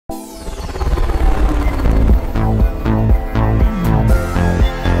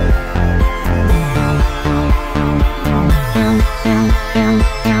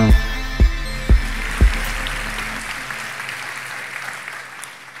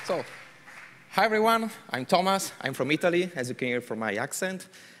So, hi everyone, I'm Thomas. I'm from Italy, as you can hear from my accent.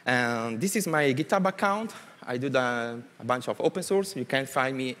 And this is my GitHub account. I do a bunch of open source. You can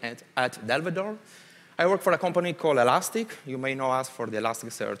find me at Della Vedova. I work for a company called Elastic. You may know us for the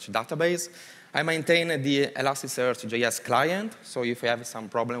Elasticsearch database. I maintain the Elasticsearch.js client, so if you have some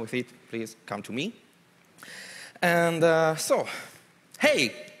problem with it, please come to me. And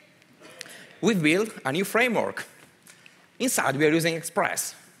hey, we've built a new framework. Inside, we are using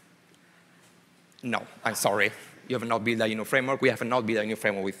Express. No, I'm sorry. You have not built a new framework. We have not built a new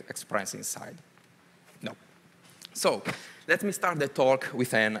framework with Express inside. No. So let me start the talk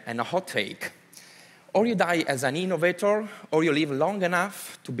with a hot take. Or you die as an innovator, or you live long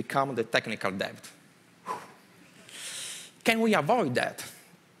enough to become the technical debt. Can we avoid that?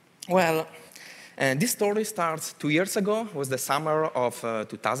 Well, this story starts 2 years ago. It was the summer of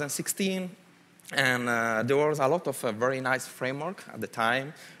 2016. And there was a lot of very nice framework at the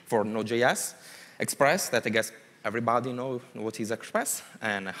time for Node.js. Express, that I guess everybody knows what is Express,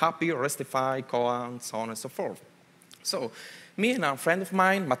 and Happy, Restify, Koan, so on and so forth. So me and a friend of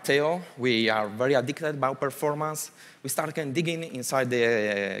mine, Matteo, we are very addicted about performance. We started digging inside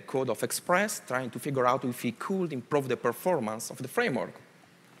the code of Express, trying to figure out if we could improve the performance of the framework.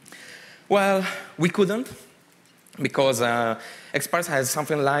 Well, we couldn't, because Express has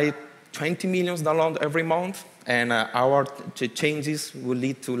something like 20 million downloads every month, and our changes will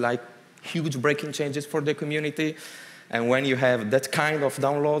lead to like huge breaking changes for the community. And when you have that kind of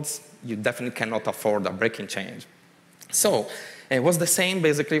downloads, you definitely cannot afford a breaking change. So it was the same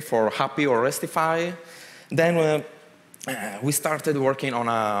basically for Happy or Restify. Then we started working on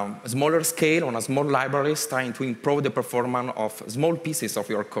a smaller scale, on a small libraries, trying to improve the performance of small pieces of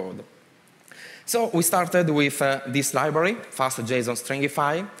your code. So we started with this library, Fast.json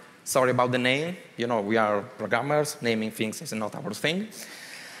Stringify. Sorry about the name. You know, we are programmers. Naming things is not our thing.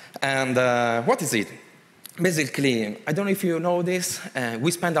 And what is it? Basically, I don't know if you know this, we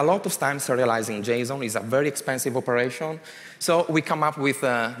spend a lot of time serializing JSON. It's a very expensive operation. So we come up with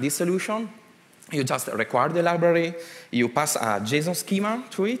this solution. You just require the library. You pass a JSON schema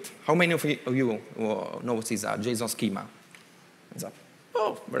to it. How many of you know what is a JSON schema?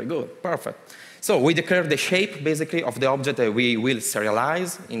 Oh, very good. Perfect. So we declare the shape, basically, of the object that we will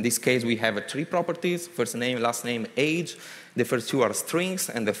serialize. In this case, we have 3 properties, first name, last name, age. The first 2 are strings,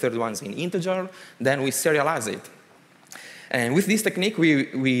 and the third one is in integer. Then we serialize it. And with this technique,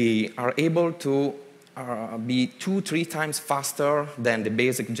 we are able to be 2-3 times faster than the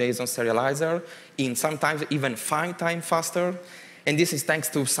basic JSON serializer, in sometimes even 5 times faster. And this is thanks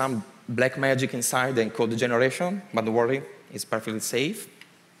to some black magic inside the code generation. But don't worry, it's perfectly safe,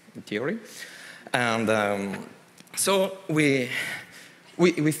 in theory. And so we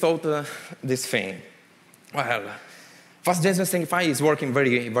thought this thing. Well, Fast.json Stringify is working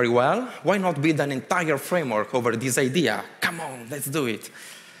very, very well. Why not build an entire framework over this idea? Come on, let's do it.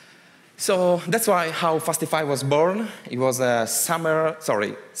 So that's how Fastify was born. It was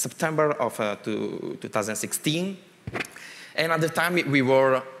September of 2016. And at the time, we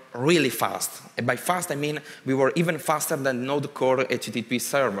were really fast. And by fast, I mean we were even faster than Node Core HTTP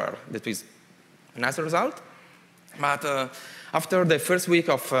server. That was a nice result. But after the first week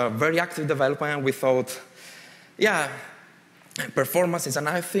of very active development, we thought, yeah, performance is a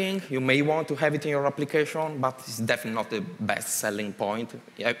nice thing. You may want to have it in your application, but it's definitely not the best selling point,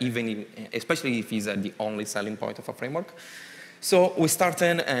 especially if it's the only selling point of a framework. So we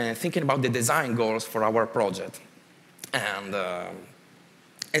started thinking about the design goals for our project. And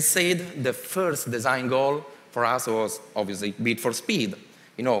as said, the first design goal for us was obviously build for speed.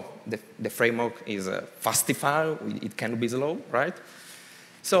 You know, the framework is Fastify. It can be slow, right?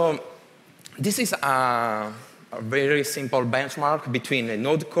 So this is a very simple benchmark between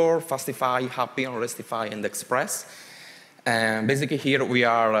Node Core, Fastify, Happy, and Restify, and Express. And basically here we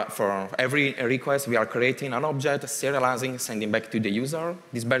are, for every request, we are creating an object, serializing, sending back to the user.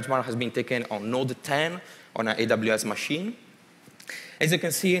 This benchmark has been taken on Node 10 on an AWS machine. As you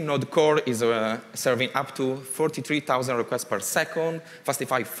can see, Node Core is serving up to 43,000 requests per second,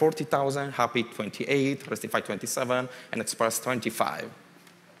 Fastify 40,000, Happy 28, Restify 27, and Express 25.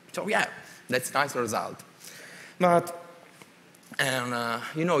 So yeah, that's a nice result. But,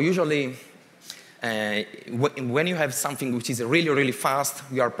 you know, usually when you have something which is really, really fast,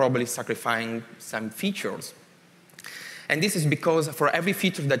 you are probably sacrificing some features. And this is because for every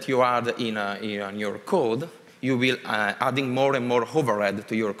feature that you add in your code, you will adding more and more overhead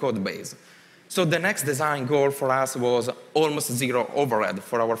to your code base. So the next design goal for us was almost 0 overhead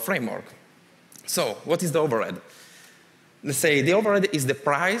for our framework. So what is the overhead? Let's say the overhead is the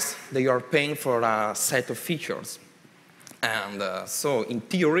price that you are paying for a set of features. And so in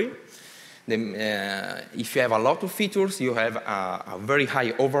theory, if you have a lot of features, you have a very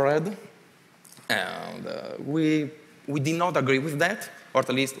high overhead. And we did not agree with that, or at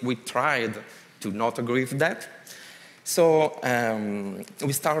least we tried to not agree with that. So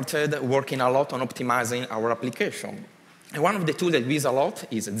we started working a lot on optimizing our application. And one of the tools that we use a lot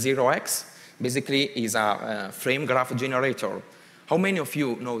is 0x. Basically, is a frame graph generator. How many of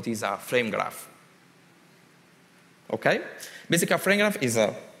you know it is a frame graph? Okay. Basically, a frame graph is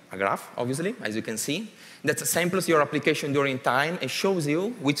a graph, obviously, as you can see, that samples your application during time and shows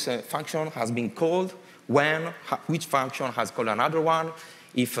you which function has been called, when, which function has called another one,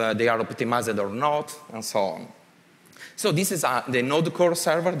 if they are optimized or not, and so on. So this is the Node core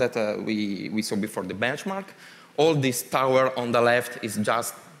server that we saw before, the benchmark. All this tower on the left is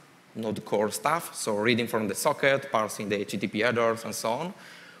just Node core stuff, so reading from the socket, parsing the HTTP headers, and so on.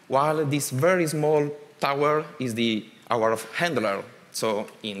 While this very small tower is our handler. So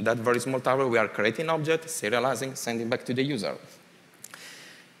in that very small tower, we are creating objects, serializing, sending back to the user.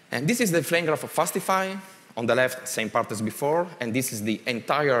 And this is the flame graph of Fastify. On the left, same part as before. And this is the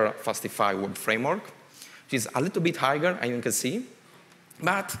entire Fastify web framework, which is a little bit higher, as you can see.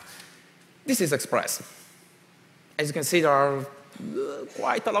 But this is Express. As you can see, there are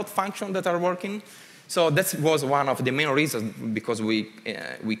quite a lot of functions that are working. So that was one of the main reasons because we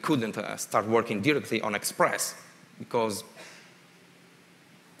couldn't start working directly on Express. Because,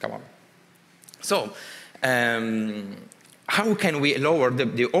 come on. So, how can we lower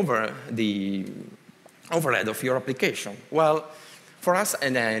the overhead of your application? Well, for us,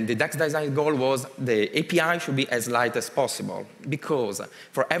 the DAX design goal was the API should be as light as possible. Because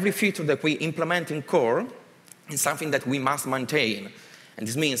for every feature that we implement in core, it's something that we must maintain. And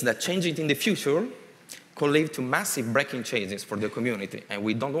this means that changing it in the future could lead to massive breaking changes for the community, and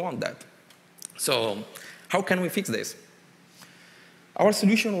we don't want that. So how can we fix this? Our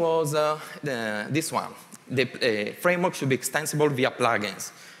solution was this one. The framework should be extensible via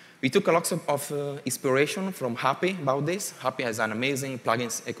plugins. We took a lot of inspiration from Happy about this. Happy has an amazing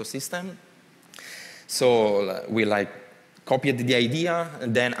plugins ecosystem. So we copied the idea,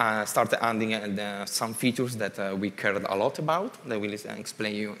 and then started adding some features that we cared a lot about that we'll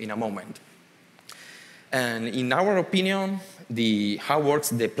explain you in a moment. And in our opinion, how works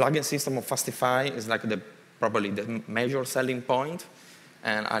the plugin system of Fastify is probably the major selling point,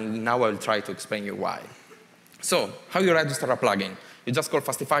 and now I'll try to explain you why. So, how you register a plugin? You just call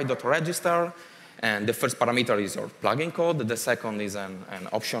fastify.register, and the first parameter is your plugin code, the second is an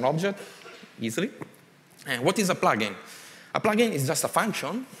option object, easily. And what is a plugin? A plugin is just a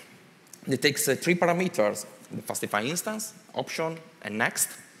function that takes 3 parameters, the Fastify instance, option, and next.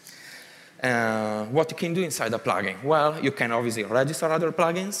 What you can do inside a plugin? Well, you can obviously register other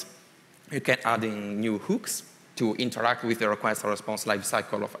plugins. You can add in new hooks to interact with the request or response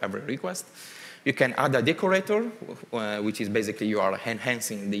lifecycle of every request. You can add a decorator, which is basically you are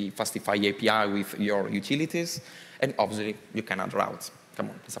enhancing the Fastify API with your utilities. And obviously, you can add routes. Come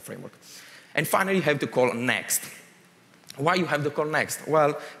on, it's a framework. And finally, you have to call next. Why you have to call next?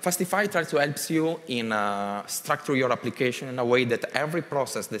 Well, Fastify tries to help you in structure your application in a way that every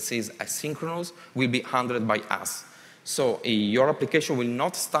process that is asynchronous will be handled by us. So your application will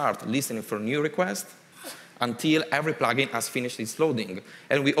not start listening for new requests until every plugin has finished its loading.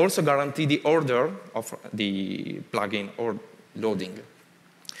 And we also guarantee the order of the plugin or loading.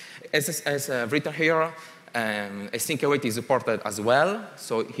 As written here, async await is supported as well.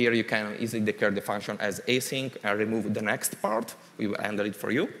 So here you can easily declare the function as async and remove the next part. We will handle it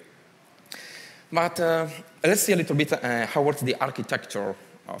for you. But let's see a little bit how works the architecture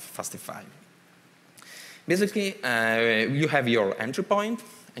of Fastify. Basically, you have your entry point.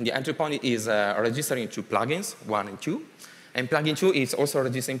 And the entry point is registering 2 plugins, 1 and 2. And plugin 2 is also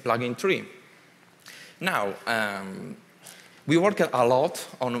registering plugin 3. Now, we worked a lot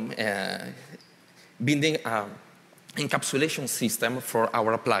on building an encapsulation system for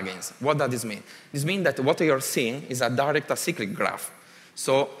our plugins. What does this mean? This means that what you're seeing is a direct acyclic graph.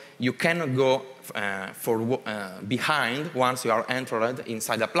 So you cannot go behind once you are entered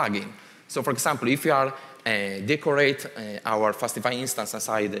inside a plugin. So for example, if you are decorate our Fastify instance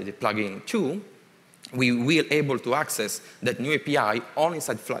inside the plugin 2, we will able to access that new API only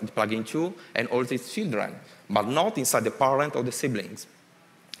inside the plugin 2 and all its children, but not inside the parent or the siblings.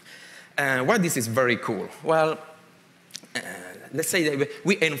 Why this is very cool? Well, let's say that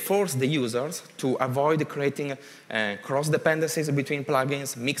we enforce the users to avoid creating cross-dependencies between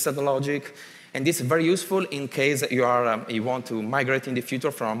plugins, mixed logic, and this is very useful in case you want to migrate in the future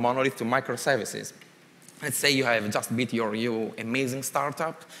from a monolith to microservices. Let's say you have just built your amazing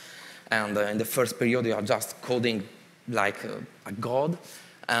startup, and in the first period you are just coding like a god,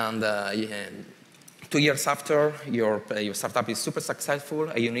 and 2 years after, your startup is super successful,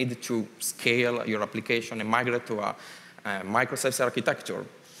 and you need to scale your application and migrate to a microservice architecture.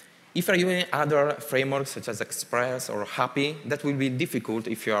 If you're using other frameworks such as Express or Happy, that will be difficult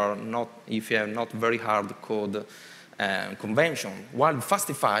if you have not very hard code convention. While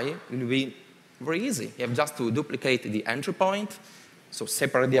Fastify will be very easy. You have just to duplicate the entry point, so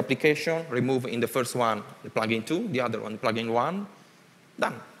separate the application, remove in the first one the plugin 2, the other one plugin 1,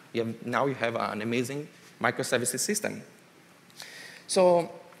 done. Now you have an amazing microservices system. So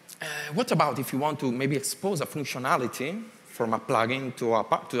what about if you want to maybe expose a functionality from a plugin to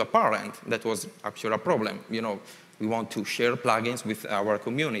a parent? That was actually a problem. We want to share plugins with our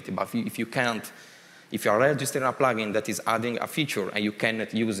community, but if you are registering a plugin that is adding a feature and you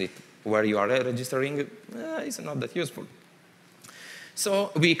cannot use it where you are registering, it's not that useful.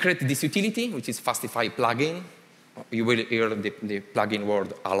 So we created this utility, which is Fastify plugin. You will hear the plugin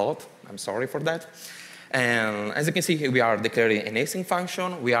word a lot. I'm sorry for that. And as you can see here, we are declaring an async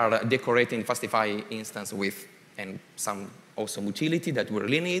function. We are decorating Fastify instance with some awesome utility that we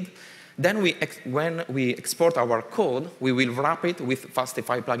really need. Then when we export our code, we will wrap it with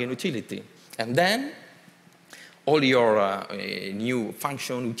Fastify plugin utility. And then all your new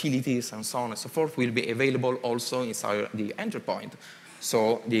function, utilities, and so on and so forth will be available also inside the entry point.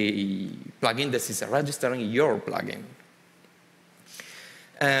 So the plugin that is registering your plugin.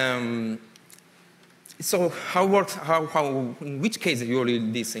 So in which case you will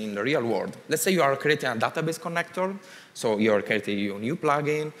do this in the real world? Let's say you are creating a database connector. So you are creating your new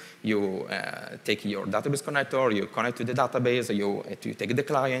plugin. You take your database connector. You connect to the database. You take the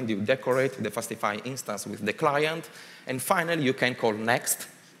client. You decorate the Fastify instance with the client. And finally, you can call next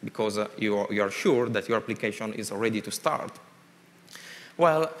because you are sure that your application is ready to start.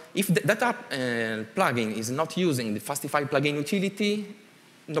 Well, if that plugin is not using the Fastify plugin utility,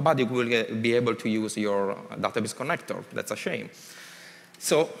 nobody will be able to use your database connector. That's a shame.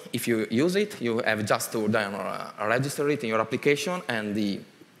 So if you use it, you have just to then register it in your application, and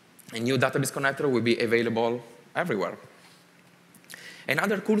a new database connector will be available everywhere.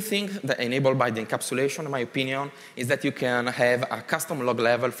 Another cool thing that enabled by the encapsulation, in my opinion, is that you can have a custom log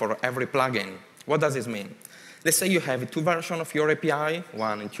level for every plugin. What does this mean? Let's say you have 2 versions of your API,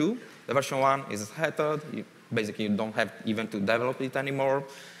 1 and 2. The version 1 is headed. Basically, you don't have even to develop it anymore.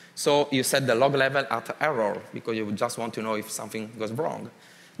 So you set the log level at error because you just want to know if something goes wrong.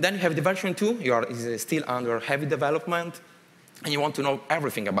 Then you have the version 2. Is still under heavy development, and you want to know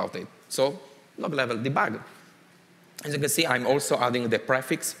everything about it. So log level debug. As you can see, I'm also adding the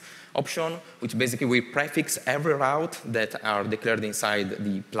prefix option, which basically will prefix every route that are declared inside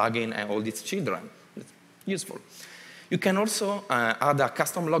the plugin and all its children. Useful. You can also add a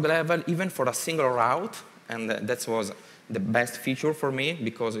custom log level even for a single route, and that was the best feature for me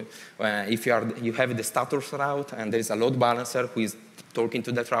because if you have the status route and there is a load balancer who is talking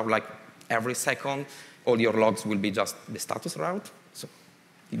to that route like every second, all your logs will be just the status route. So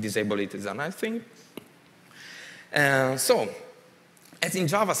disable it is a nice thing. So as in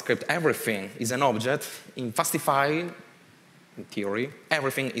JavaScript, everything is an object. In Fastify, in theory,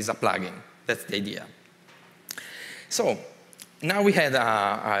 everything is a plugin. That's the idea. So now we had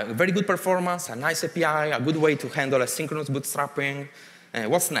a very good performance, a nice API, a good way to handle asynchronous bootstrapping.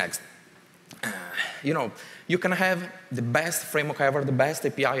 What's next? You can have the best framework ever, the best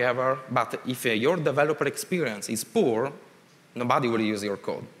API ever, but if your developer experience is poor, nobody will use your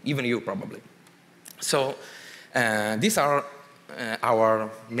code, even you probably. So these are our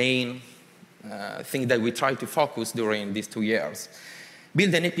main thing that we try to focus during these 2 years.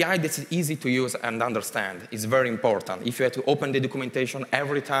 Build an API that's easy to use and understand. It's very important. If you have to open the documentation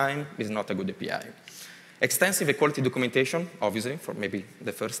every time, it's not a good API. Extensive equality documentation, obviously, for maybe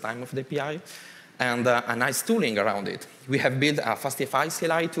the first time of the API, and a nice tooling around it. We have built a Fastify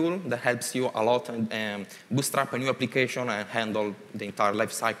CLI tool that helps you a lot bootstrap a new application and handle the entire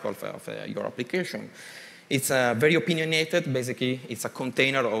life cycle of your application. It's very opinionated. Basically, it's a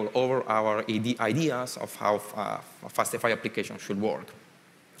container all over our ideas of how a Fastify application should work.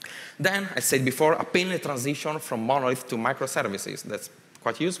 Then, I said before, a painless transition from monolith to microservices. That's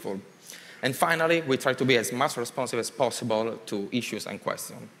quite useful. And finally, we try to be as much responsive as possible to issues and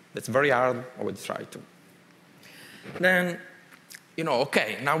questions. That's very hard, but we try to. Then,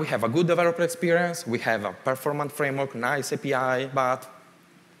 okay, now we have a good developer experience. We have a performant framework, nice API, but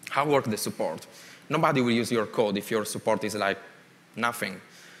how works the support? Nobody will use your code if your support is like nothing.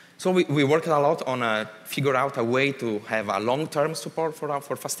 So we worked a lot on figure out a way to have a long-term support for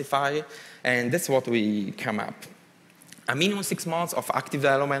Fastify, and that's what we came up. A minimum 6 months of active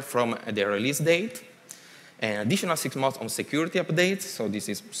development from the release date, An additional 6 months on security updates, so this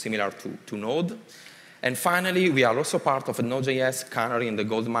is similar to Node. And finally, we are also part of a Node.js Canary in the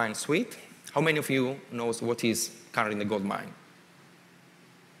Goldmine suite. How many of you knows what is Canary in the Goldmine?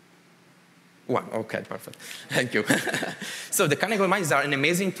 One, okay, perfect. Thank you. So the Canary Goldmine is an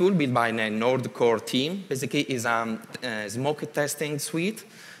amazing tool built by the Node core team. Basically, it's a smoke testing suite.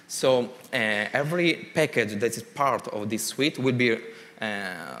 So every package that is part of this suite will be,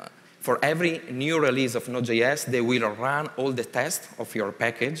 for every new release of Node.js, they will run all the tests of your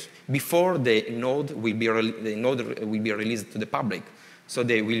package before the node will be released to the public. So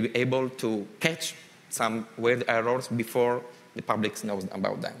they will be able to catch some weird errors before the public knows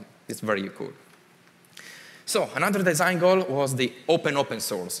about them. It's very cool. So another design goal was the open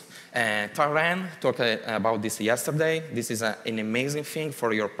source. Taran talked about this yesterday. This is an amazing thing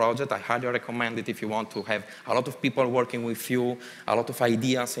for your project. I highly recommend it if you want to have a lot of people working with you, a lot of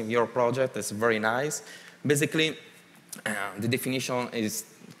ideas in your project. It's very nice. Basically, the definition is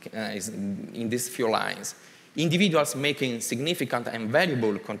in these few lines. Individuals making significant and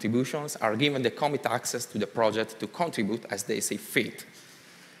valuable contributions are given the commit access to the project to contribute as they see fit.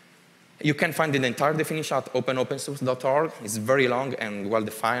 You can find the entire definition at openopensource.org. It's very long and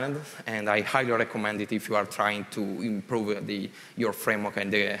well-defined, and I highly recommend it if you are trying to improve your framework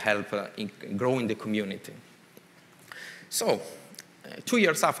and help in growing the community. So, 2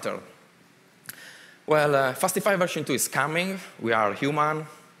 years after, well, Fastify version 2 is coming. We are human,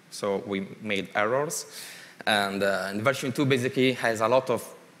 so we made errors. And version 2 basically has a lot of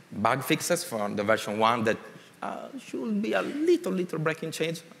bug fixes from the version 1 that should be a little breaking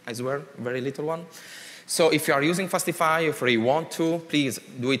change, I swear, very little one. So if you are using Fastify, if you want to, please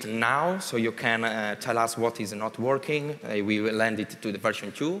do it now so you can tell us what is not working. We will land it to the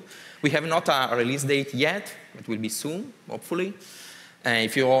version 2. We have not a release date yet. It will be soon, hopefully.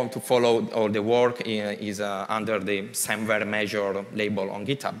 If you want to follow all the work, is under the Samware Measure label on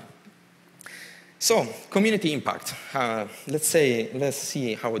GitHub. So, community impact. Let's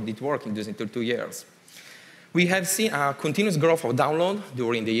see how it did work in these 2 years. We have seen a continuous growth of download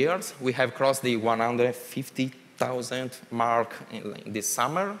during the years. We have crossed the 150,000 mark in this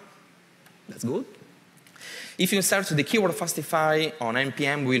summer. That's good. If you search the keyword Fastify on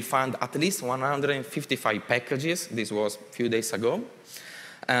NPM, we'll find at least 155 packages. This was a few days ago.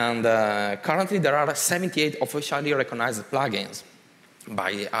 And currently, there are 78 officially recognized plugins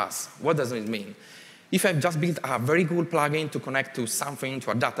by us. What does it mean? If I've just built a very good plugin to connect to something,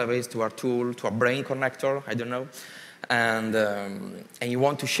 to a database, to a tool, to a brain connector, I don't know, and you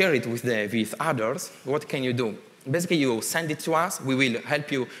want to share it with others, what can you do? Basically, you send it to us. We will help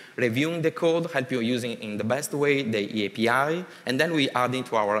you reviewing the code, help you using in the best way the API, and then we add it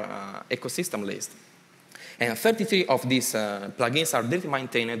to our ecosystem list. And 33 of these plugins are directly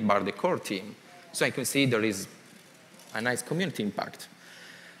maintained by the core team. So you can see there is a nice community impact.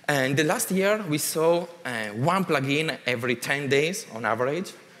 And the last year, we saw one plugin every 10 days on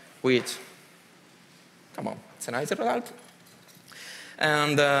average, which, come on, it's a nice result.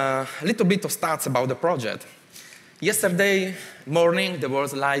 And a little bit of stats about the project. Yesterday morning, there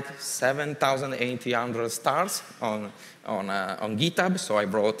was like 7,800 stars on GitHub, so I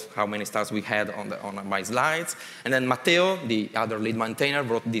wrote how many stars we had on my slides. And then Matteo, the other lead maintainer,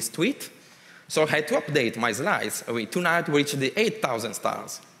 wrote this tweet. So I had to update my slides. Tonight, we reached the 8,000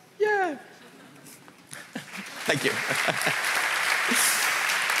 stars. Yeah. Thank you.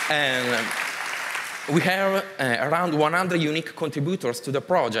 And we have around 100 unique contributors to the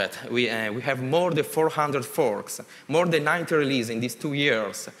project. We have more than 400 forks, more than 90 releases in these 2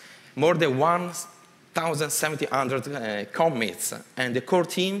 years, more than 1,700 commits. And the core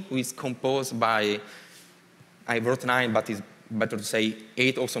team is composed by, I wrote 9, but it's better to say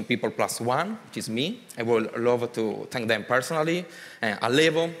 8 awesome people plus 1, which is me. I would love to thank them personally.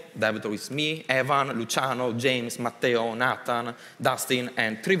 Alevo, David is me, Evan, Luciano, James, Matteo, Nathan, Dustin,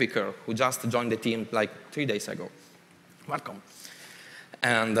 and Triviker, who just joined the team like 3 days ago. Welcome.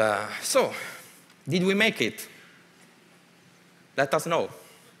 And so, did we make it? Let us know.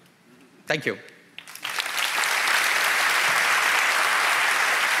 Thank you.